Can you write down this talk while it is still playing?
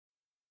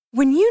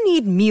When you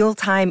need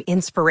mealtime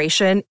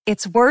inspiration,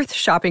 it's worth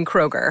shopping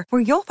Kroger,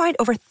 where you'll find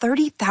over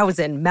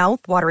 30,000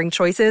 mouth-watering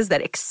choices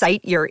that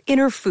excite your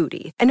inner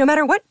foodie. And no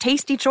matter what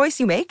tasty choice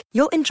you make,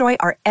 you'll enjoy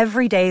our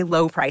everyday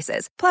low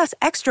prices, plus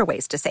extra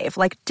ways to save,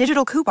 like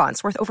digital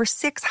coupons worth over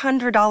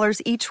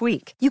 $600 each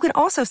week. You can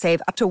also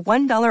save up to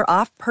 $1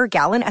 off per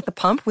gallon at the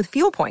pump with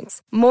fuel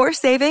points. More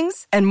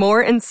savings and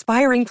more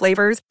inspiring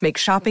flavors make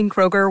shopping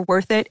Kroger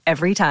worth it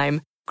every time.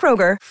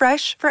 Kroger,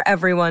 fresh for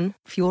everyone.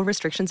 Fuel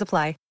restrictions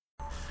apply.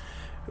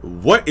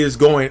 What is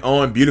going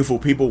on, beautiful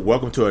people?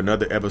 Welcome to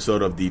another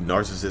episode of the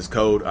Narcissist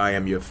Code. I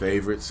am your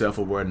favorite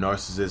self-aware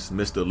narcissist,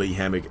 Mr. Lee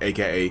Hammock,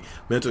 aka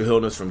Mental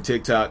Illness, from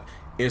TikTok,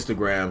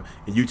 Instagram,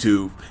 and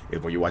YouTube,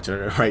 if you're watching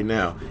it right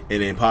now,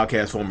 and in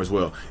podcast form as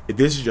well. If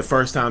this is your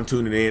first time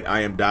tuning in,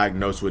 I am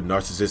diagnosed with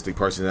narcissistic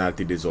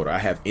personality disorder. I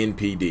have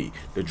NPD,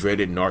 the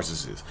dreaded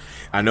narcissist.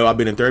 I know I've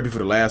been in therapy for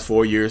the last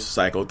 4 years,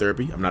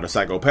 psychotherapy. I'm not a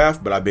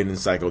psychopath, but I've been in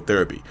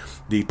psychotherapy.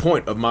 The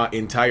point of my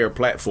entire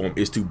platform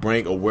is to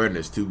bring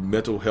awareness to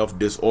mental health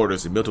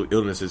disorders and mental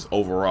illnesses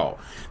overall,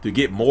 to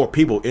get more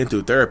people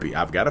into therapy.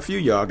 I've got a few,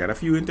 y'all, got a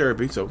few in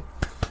therapy, so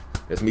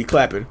that's me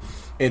clapping.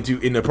 And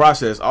to, in the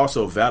process,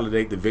 also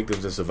validate the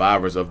victims and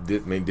survivors of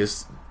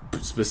this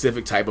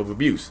specific type of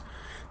abuse.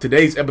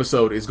 Today's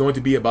episode is going to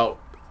be about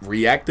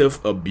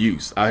reactive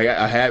abuse.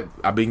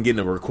 I've been getting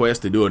a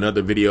request to do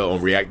another video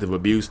on reactive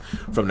abuse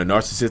from the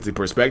narcissistic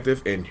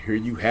perspective, and here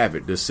you have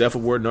it. The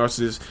self-aware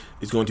narcissist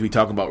is going to be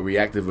talking about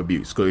reactive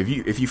abuse. Because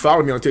if you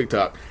follow me on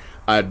TikTok,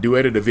 I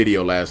duetted a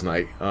video last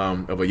night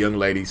of a young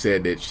lady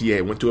said that she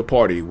had went to a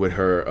party with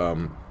her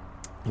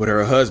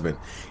husband,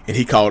 and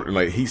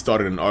he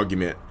started an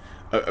argument.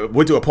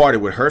 Went to a party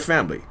with her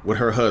family, with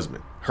her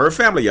husband. Her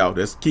family, y'all,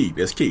 that's key.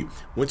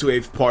 Went to a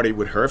party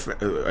with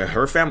at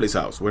her family's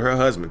house with her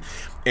husband,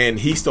 and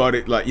he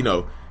started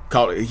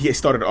he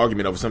started an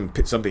argument over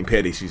something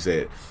petty, she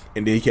said,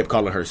 and then he kept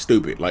calling her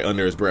stupid, like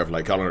under his breath,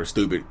 like calling her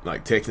stupid,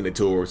 like texting it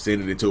to her,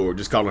 sending it to her,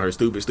 just calling her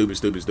stupid.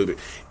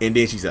 And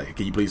then she's like,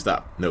 "Can you please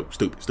stop? No,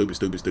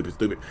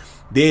 stupid."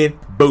 Then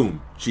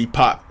boom, she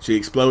popped, she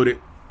exploded,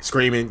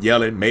 screaming,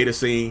 yelling, made a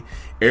scene.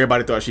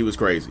 Everybody thought she was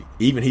crazy.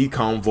 Even he,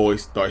 calm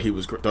voice,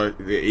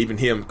 even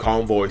him,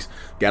 calm voice,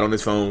 got on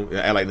his phone,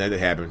 act like nothing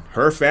happened.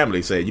 Her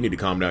family said, "You need to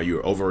calm down.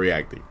 You're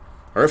overreacting."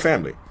 Her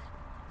family.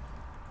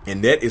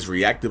 And that is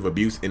reactive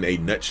abuse in a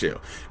nutshell.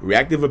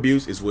 Reactive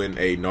abuse is when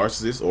a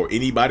narcissist or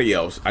anybody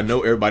else, I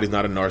know everybody's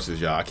not a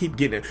narcissist, y'all. I keep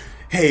getting it.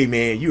 Hey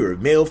man, you're a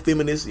male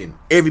feminist and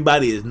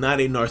everybody is not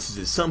a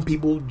narcissist. Some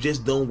people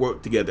just don't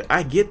work together.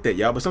 I get that,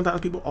 y'all, but sometimes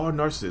people are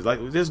narcissists.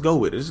 Like, just go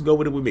with it. Just go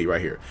with it with me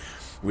right here.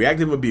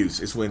 Reactive abuse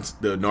is when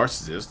the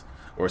narcissist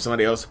or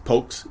somebody else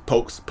pokes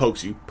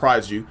you,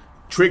 prods you,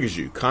 triggers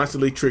you,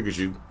 constantly pokes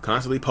you,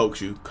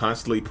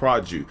 constantly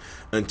prods you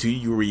until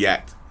you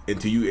react,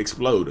 until you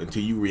explode,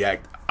 until you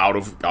react out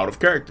of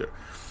character.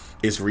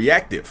 It's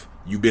reactive.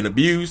 You've been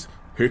abused.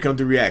 Here comes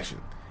the reaction.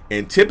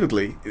 And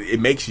typically, it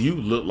makes you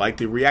look like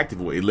the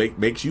reactive one. It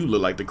makes you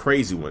look like the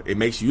crazy one. It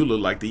makes you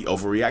look like the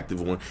overreactive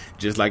one,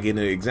 just like in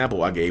the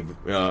example I gave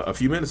a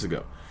few minutes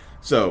ago.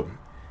 So,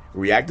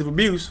 reactive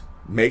abuse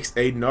makes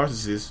a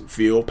narcissist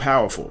feel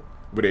powerful.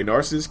 But a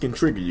narcissist can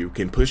trigger you,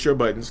 can push your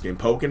buttons, can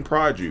poke and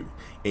prod you,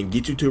 and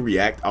get you to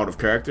react out of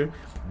character.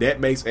 That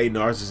makes a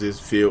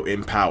narcissist feel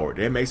empowered.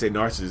 That makes a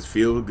narcissist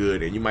feel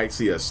good, and you might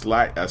see a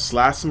sly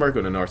smirk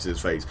on the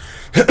narcissist's face.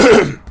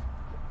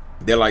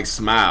 They're like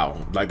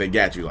smile, like they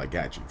got you,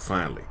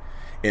 finally.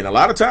 And a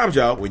lot of times,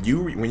 y'all, when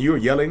you're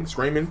yelling,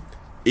 screaming,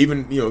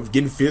 even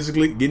getting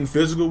physical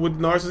with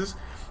the narcissist,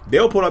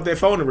 they'll pull out their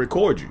phone and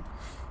record you.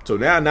 So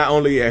now, not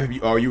only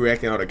are you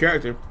reacting out of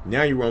character,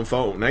 now you're on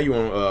phone, now you're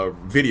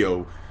on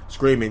video,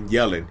 screaming,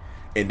 yelling,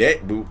 and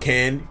that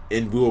can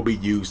and will be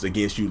used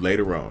against you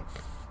later on.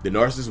 The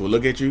narcissist will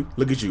look at you.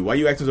 Why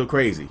you acting so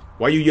crazy?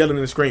 Why you yelling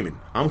and screaming?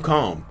 I'm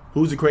calm.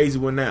 Who's the crazy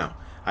one now?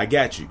 I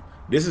got you.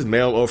 This is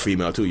male or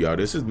female too, y'all.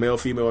 This is male,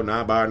 female,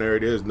 non-binary.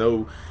 There's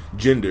no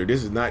gender.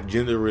 This is not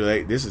gender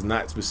related. This is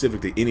not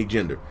specific to any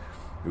gender.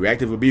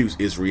 Reactive abuse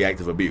is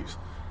reactive abuse.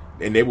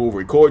 And they will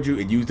record you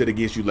and use that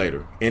against you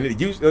later. And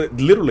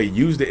literally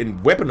use it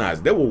and weaponize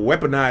it. They will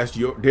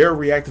weaponize their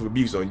reactive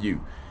abuse on you.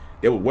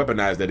 They will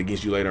weaponize that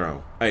against you later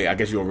on. Hey, I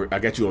got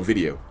you on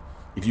video.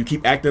 If you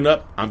keep acting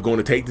up, I'm going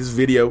to take this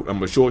video, I'm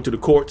going to show it to the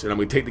courts, and I'm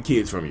going to take the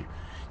kids from you.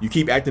 You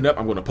keep acting up,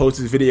 I'm going to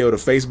post this video to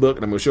Facebook,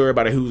 and I'm going to show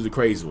everybody who's the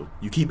crazy one.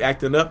 You keep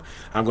acting up,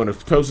 I'm going to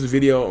post this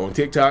video on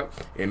TikTok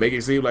and make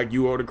it seem like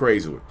you are the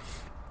crazy one.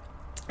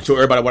 Show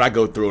everybody what I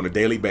go through on a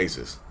daily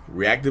basis.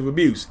 Reactive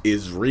abuse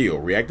is real.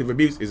 Reactive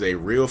abuse is a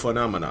real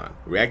phenomenon.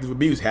 Reactive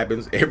abuse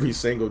happens every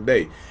single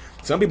day.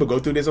 Some people go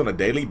through this on a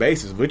daily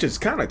basis, which is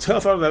kind of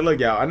tough. I was like, look,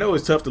 y'all, I know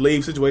it's tough to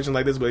leave situations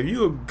like this, but if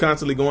you're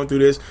constantly going through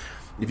this,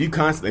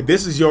 if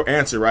this is your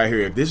answer right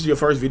here, if this is your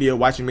first video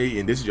watching me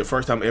and this is your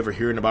first time ever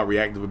hearing about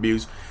reactive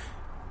abuse,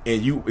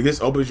 and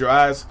this opens your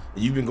eyes,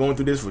 and you've been going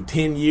through this for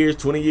 10 years,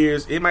 20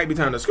 years, it might be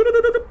time to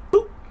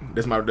boop.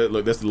 That's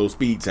the little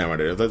speed sound right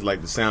there. That's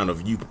like the sound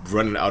of you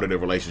running out of the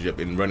relationship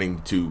and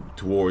running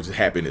towards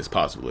happiness,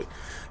 possibly.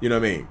 You know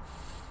what I mean?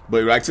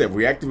 But like I said,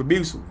 reactive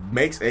abuse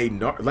makes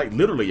like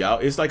literally, y'all.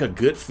 It's like a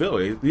good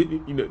feeling.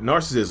 You know,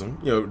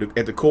 narcissism. You know,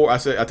 at the core, I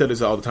tell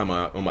this all the time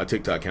on my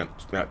TikTok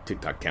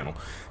channel.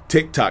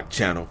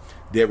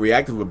 That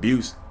reactive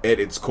abuse at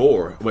its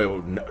core,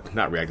 well,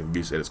 not reactive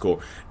abuse at its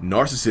core,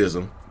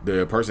 narcissism,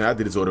 the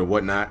personality disorder, and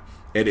whatnot,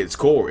 at its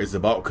core is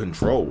about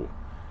control.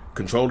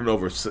 Control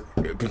over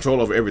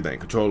everything.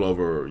 Control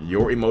over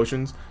your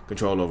emotions.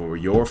 Control over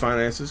your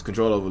finances.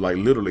 Control over like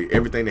literally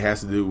everything that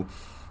has to do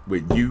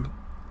with you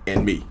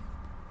and me.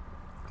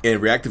 And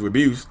reactive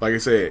abuse, like I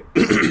said,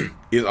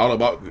 is all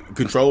about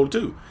control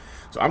too.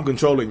 So I'm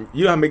controlling.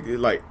 You know how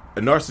like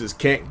a narcissist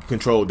can't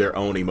control their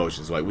own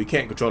emotions. Like we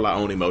can't control our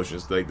own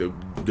emotions. Like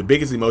the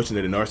biggest emotion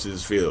that a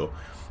narcissist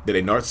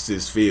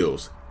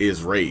feels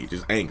is rage,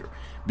 is anger,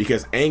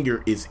 because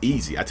anger is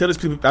easy. I tell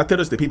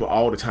this to people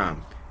all the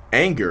time.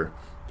 Anger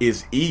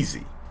is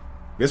easy.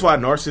 That's why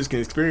narcissists can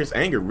experience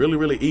anger really,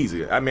 really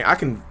easy. I mean, I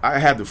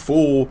have the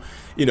full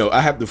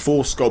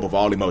scope of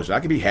all emotions. I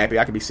can be happy,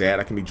 I can be sad,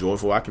 I can be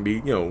joyful, I can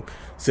be,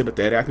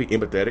 sympathetic, I can be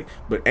empathetic.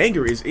 But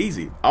anger is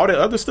easy. All that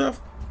other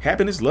stuff,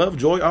 happiness, love,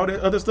 joy, all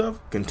that other stuff,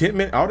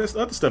 contentment, all that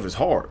other stuff is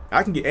hard.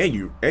 I can get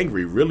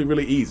angry really,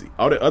 really easy.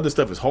 All that other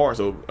stuff is hard.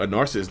 So a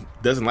narcissist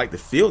doesn't like to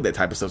feel that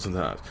type of stuff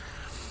sometimes.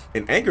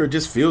 And anger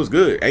just feels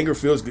good. Anger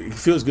feels good. It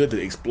feels good to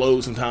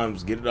explode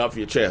sometimes, get it off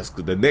your chest.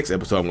 Because the next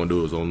episode I'm going to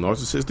do is on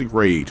narcissistic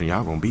rage, and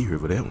y'all going to be here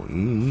for that one.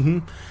 Mm-hmm.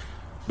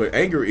 But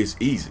anger is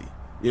easy.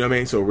 You know what I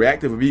mean? So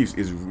reactive abuse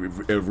is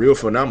a real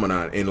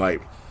phenomenon. And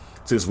like,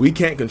 since we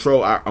can't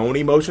control our own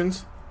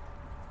emotions,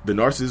 the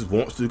narcissist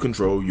wants to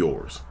control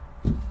yours.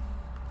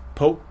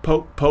 Poke,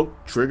 poke,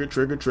 poke, trigger,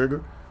 trigger,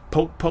 trigger.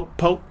 Poke, poke,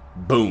 poke,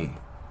 boom.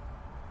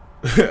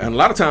 And a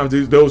lot of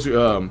times those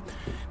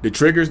the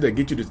triggers that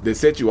get you that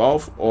set you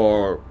off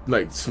are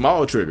like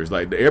small triggers,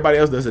 like everybody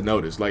else doesn't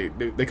notice.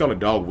 Like they call it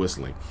dog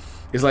whistling.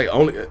 It's like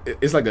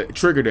a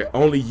trigger that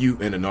only you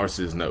and the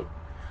narcissist know.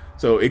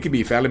 So it could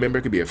be a family member,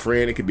 it could be a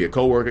friend, it could be a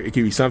coworker, it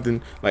could be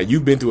something like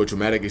you've been through a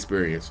traumatic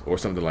experience or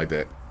something like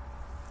that.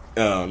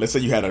 Let's say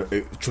you had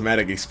a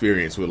traumatic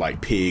experience with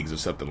like pigs or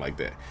something like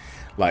that.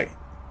 Like,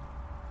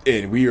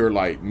 and we are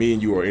like, me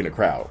and you are in a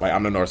crowd. Like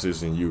I'm the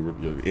narcissist and you're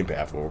the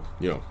empath, or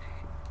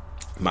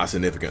my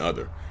significant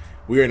other.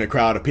 We're in a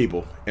crowd of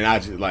people, and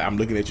I'm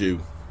looking at you,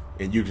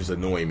 and you just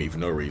annoying me for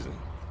no reason.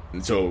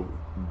 And so,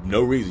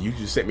 no reason. You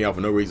just set me off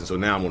for no reason. So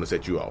now I'm going to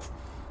set you off.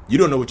 You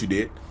don't know what you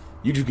did.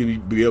 You just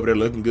could be over there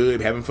looking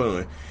good, having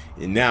fun,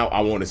 and now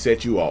I want to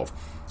set you off.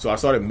 So I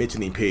started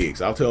mentioning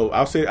pigs.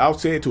 I'll say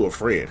it to a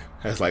friend.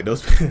 That's like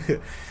those.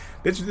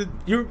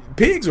 Your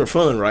pigs are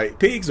fun, right?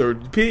 Pigs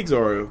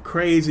are a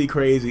crazy,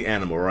 crazy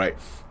animal, right?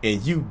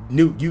 And you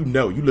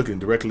looking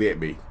directly at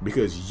me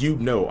because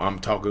I'm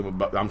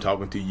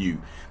talking to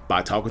you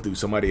by talking to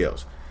somebody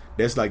else.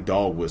 That's like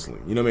dog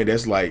whistling. You know what I mean?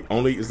 That's like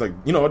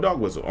a dog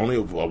whistle. Only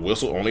a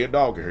whistle, only a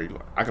dog can hear you.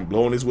 I can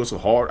blow on this whistle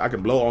hard. I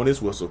can blow on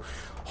this whistle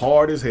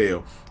hard as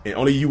hell, and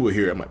only you will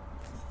hear it. I'm like,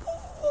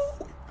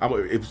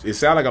 it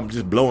sounds like I'm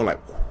just blowing like,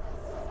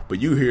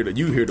 but you hear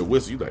the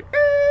whistle. You like,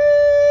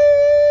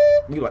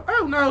 you're like,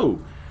 oh no.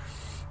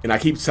 And I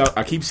keep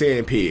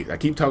saying pigs. I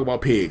keep talking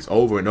about pigs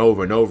over and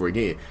over and over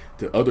again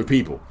to other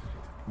people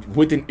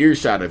within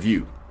earshot of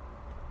you.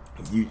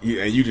 And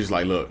you just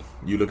like, look,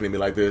 you looking at me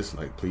like this,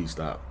 like, please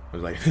stop. I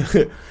was like,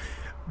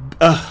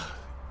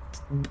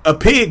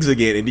 pigs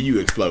again, and then you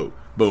explode.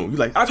 Boom. You're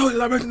like, I told you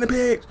not mention the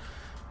pigs.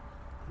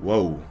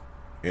 Whoa.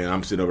 And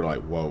I'm sitting over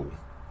like, whoa.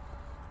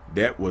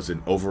 That was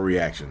an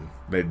overreaction.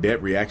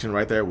 That reaction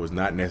right there was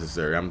not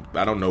necessary.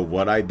 I don't know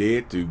what I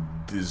did to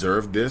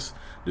deserve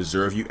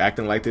you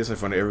acting like this in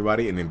front of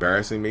everybody and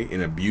embarrassing me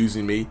and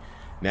abusing me.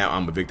 Now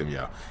I'm a victim,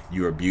 y'all.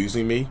 You're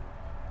abusing me.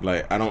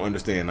 Like, I don't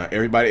understand. Now,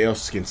 everybody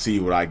else can see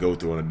what I go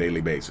through on a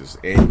daily basis,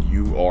 and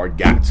you are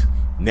got.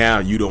 Now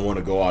you don't want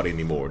to go out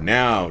anymore.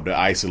 Now the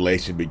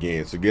isolation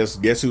begins. So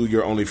guess who's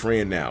your only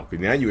friend now? Because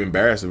now you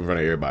embarrass him in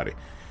front of everybody.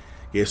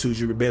 Guess who's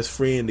your best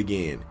friend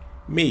again?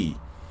 Me.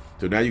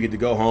 So now you get to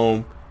go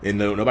home, and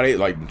nobody,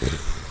 like,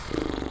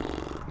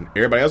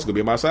 everybody else is going to be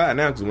on my side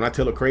now, because when I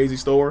tell a crazy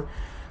story,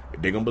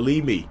 they're going to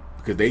believe me,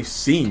 because they've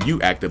seen you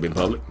act up in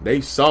public.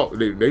 They saw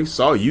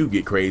you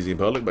get crazy in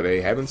public, but they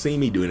haven't seen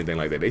me do anything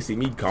like that. They see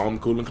me calm,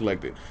 cool, and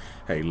collected.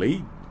 Hey,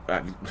 Lee,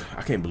 I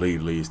can't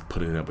believe Lee's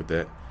putting up with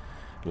that.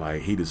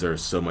 Like, he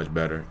deserves so much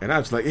better. And I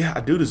was like, yeah,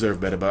 I do deserve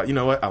better, but you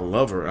know what? I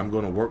love her. I'm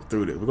going to work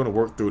through this. We're going to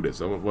work through this.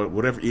 So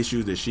whatever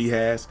issues that she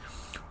has,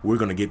 we're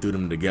going to get through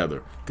them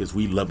together, because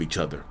we love each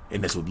other.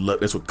 And that's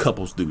what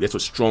couples do. That's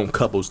what strong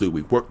couples do.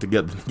 We work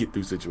together to get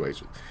through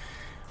situations.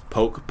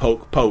 Poke,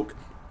 poke, poke.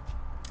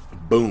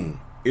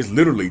 Boom. It's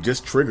literally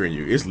just triggering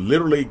you. It's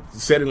literally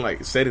setting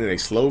a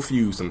slow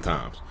fuse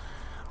sometimes.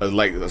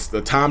 Like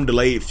a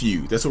time-delayed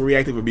fuse. That's what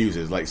reactive abuse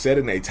is. Like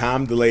setting a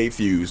time-delayed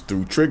fuse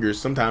through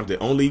triggers sometimes that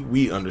only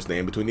we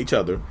understand between each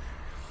other.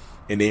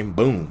 And then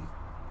boom.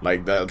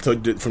 Like I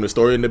told you from the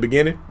story in the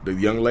beginning, the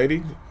young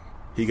lady,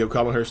 he kept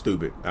calling her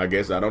stupid. I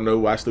don't know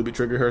why stupid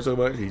triggered her so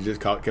much. He just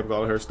kept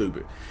calling her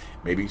stupid.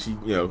 Maybe she,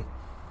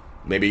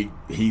 Maybe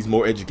he's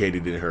more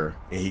educated than her,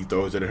 and he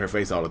throws it in her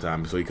face all the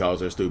time, so he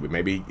calls her stupid.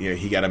 Maybe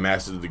he got a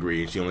master's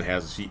degree, and she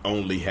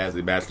only has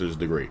a bachelor's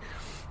degree,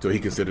 so he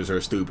considers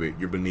her stupid.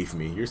 You're beneath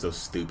me. You're so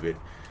stupid.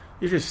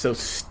 You're just so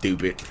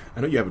stupid.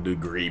 I know you have a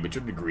degree, but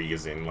your degree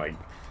is in like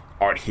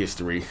art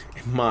history.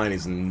 Mine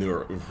is I'm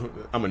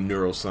a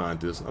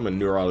neuroscientist. I'm a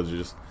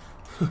neurologist.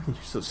 You're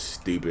so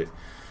stupid.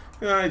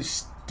 You're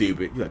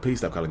stupid. You're like, please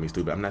stop calling me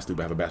stupid. I'm not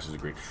stupid. I have a bachelor's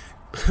degree.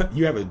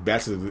 You have a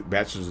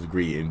bachelor's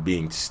degree in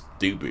being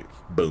stupid.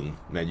 Boom.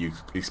 Now you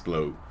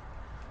explode.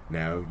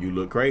 Now you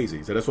look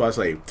crazy. So that's why I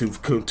say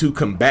to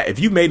combat. If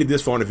you made it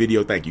this far in the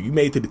video, thank you. You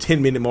made it to the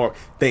 10-minute mark.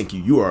 Thank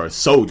you. You are a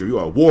soldier. You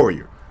are a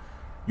warrior.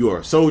 You are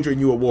a soldier and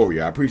you are a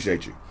warrior. I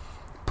appreciate you.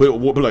 Put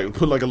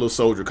like a little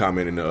soldier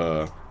comment in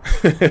the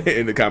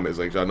in the comment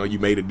section. I know you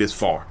made it this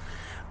far.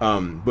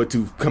 But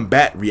to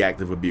combat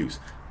reactive abuse,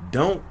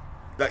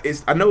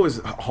 I know it's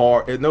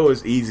hard. I know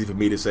it's easy for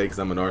me to say because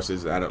I'm a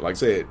narcissist. Like I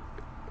said,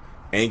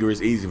 anger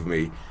is easy for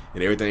me,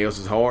 and everything else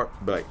is hard.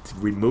 But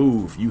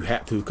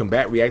like, to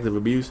combat reactive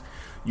abuse,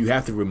 you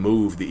have to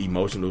remove the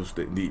emotions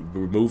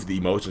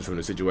from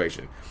the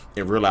situation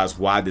and realize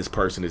why this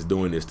person is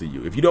doing this to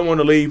you. If you don't want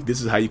to leave,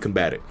 this is how you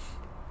combat it.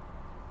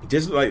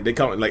 Just like they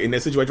call it, like in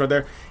that situation right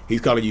there,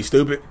 he's calling you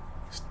stupid.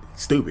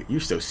 Stupid. You're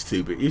so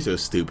stupid. You're so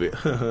stupid.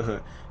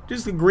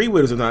 Just agree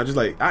with it sometimes. Just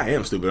like, I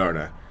am stupid, aren't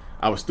I?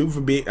 I'm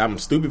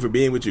stupid for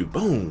being with you.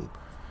 Boom.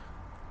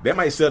 That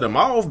might set them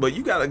off, but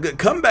you got a good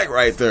comeback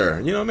right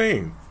there. You know what I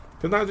mean?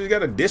 Sometimes you got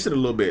to dish it a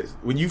little bit.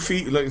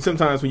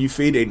 Sometimes when you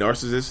feed a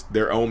narcissist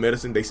their own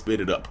medicine, they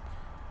spit it up.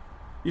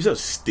 You're so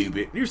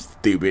stupid. You're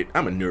stupid.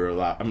 I'm a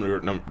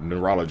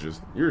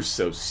neurologist. You're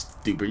so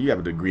stupid. You have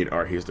a degree in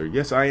art history.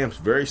 Yes, I am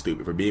very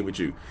stupid for being with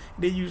you.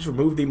 And then you just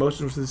remove the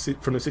emotions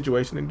from the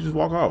situation and just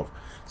walk off.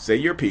 Say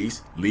your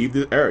piece. Leave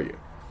the area.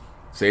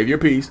 Save your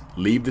peace.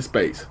 Leave the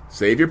space.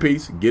 Save your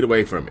peace. Get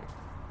away from it.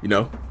 You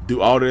know,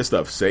 do all of this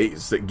stuff.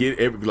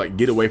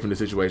 Get away from the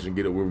situation.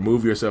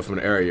 Remove yourself from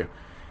the area,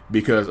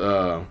 because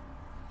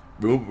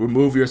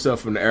remove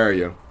yourself from the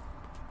area,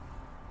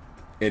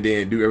 and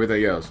then do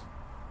everything else.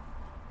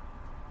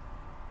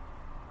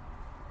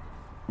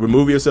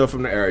 Remove yourself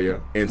from the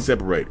area and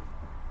separate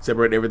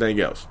everything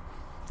else.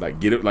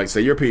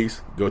 Say your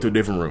piece, go to a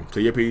different room.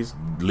 Say your piece,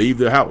 leave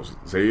the house.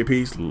 Say your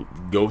piece,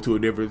 go to a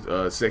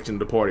different section of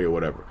the party or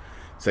whatever.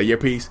 Say your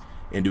piece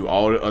and do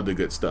all the other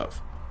good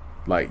stuff.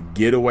 Like,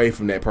 get away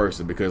from that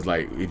person, because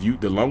like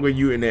the longer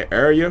you're in that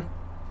area,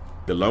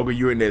 the longer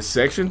you're in that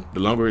section, the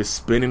longer it's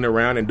spinning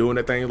around and doing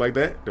that thing like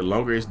that, the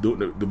longer it's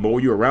doing, the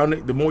more you're around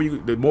it,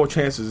 the more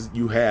chances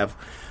you have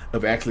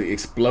of actually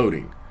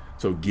exploding.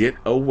 So get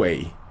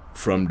away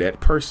from that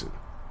person.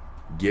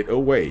 Get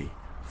away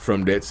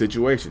from that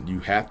situation. You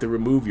have to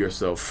remove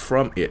yourself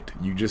from it.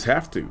 You just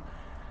have to.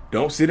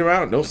 Don't sit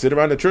around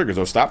the triggers,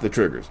 or stop the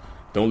triggers.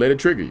 Don't let it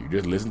trigger you.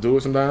 Just listen to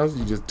it sometimes.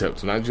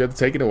 Sometimes you have to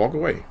take it and walk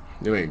away.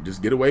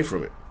 Just get away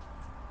from it.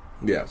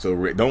 Yeah, so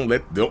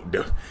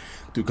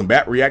to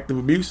combat reactive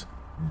abuse,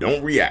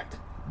 don't react.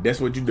 That's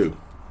what you do.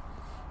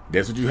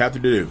 That's what you have to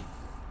do.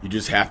 You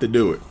just have to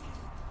do it.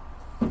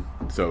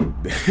 So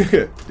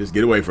just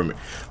get away from it.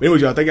 But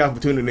anyways, y'all, thank y'all for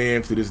tuning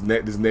in to this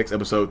next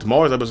episode.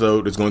 Tomorrow's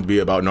episode is going to be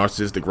about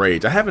narcissistic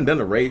rage. I haven't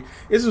done a rage.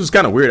 This is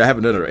kind of weird. I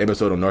haven't done an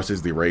episode on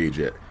narcissistic rage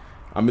yet.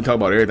 I've been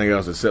talking about everything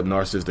else except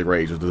narcissistic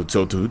rage.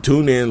 So to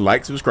tune in,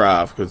 like,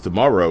 subscribe, because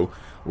tomorrow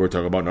we're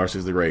talking about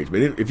narcissistic rage.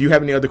 But if you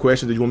have any other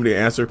questions that you want me to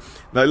answer,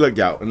 look,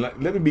 y'all, and let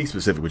me be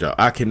specific with y'all.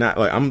 I cannot,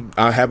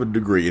 I have a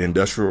degree in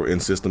industrial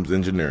and systems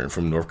engineering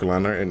from North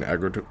Carolina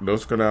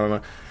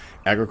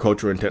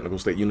Agricultural and Technical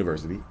State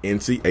University,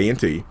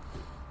 A&T.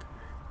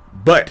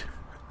 But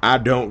I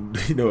don't,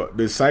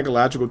 the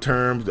psychological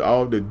terms,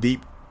 all the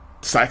deep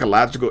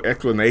psychological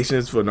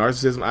explanations for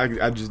narcissism,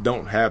 I just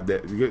don't have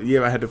that.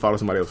 Yeah, I had to follow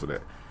somebody else for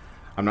that.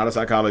 I'm not a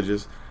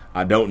psychologist.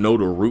 I don't know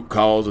the root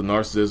cause of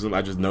narcissism.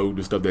 I just know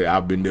the stuff that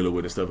I've been dealing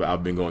with and stuff that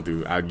I've been going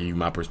through. I'll give you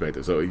my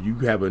perspective. So if you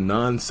have a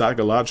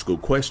non-psychological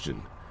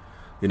question,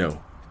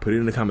 put it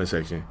in the comment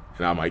section,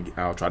 and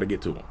I'll try to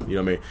get to them. You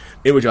know what I mean?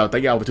 Anyway, y'all,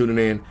 thank y'all for tuning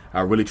in. I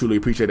really, truly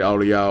appreciate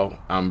all of y'all.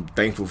 I'm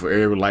thankful for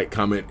every like,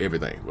 comment,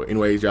 everything. But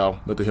anyways, y'all,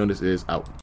 Mental Illness is out.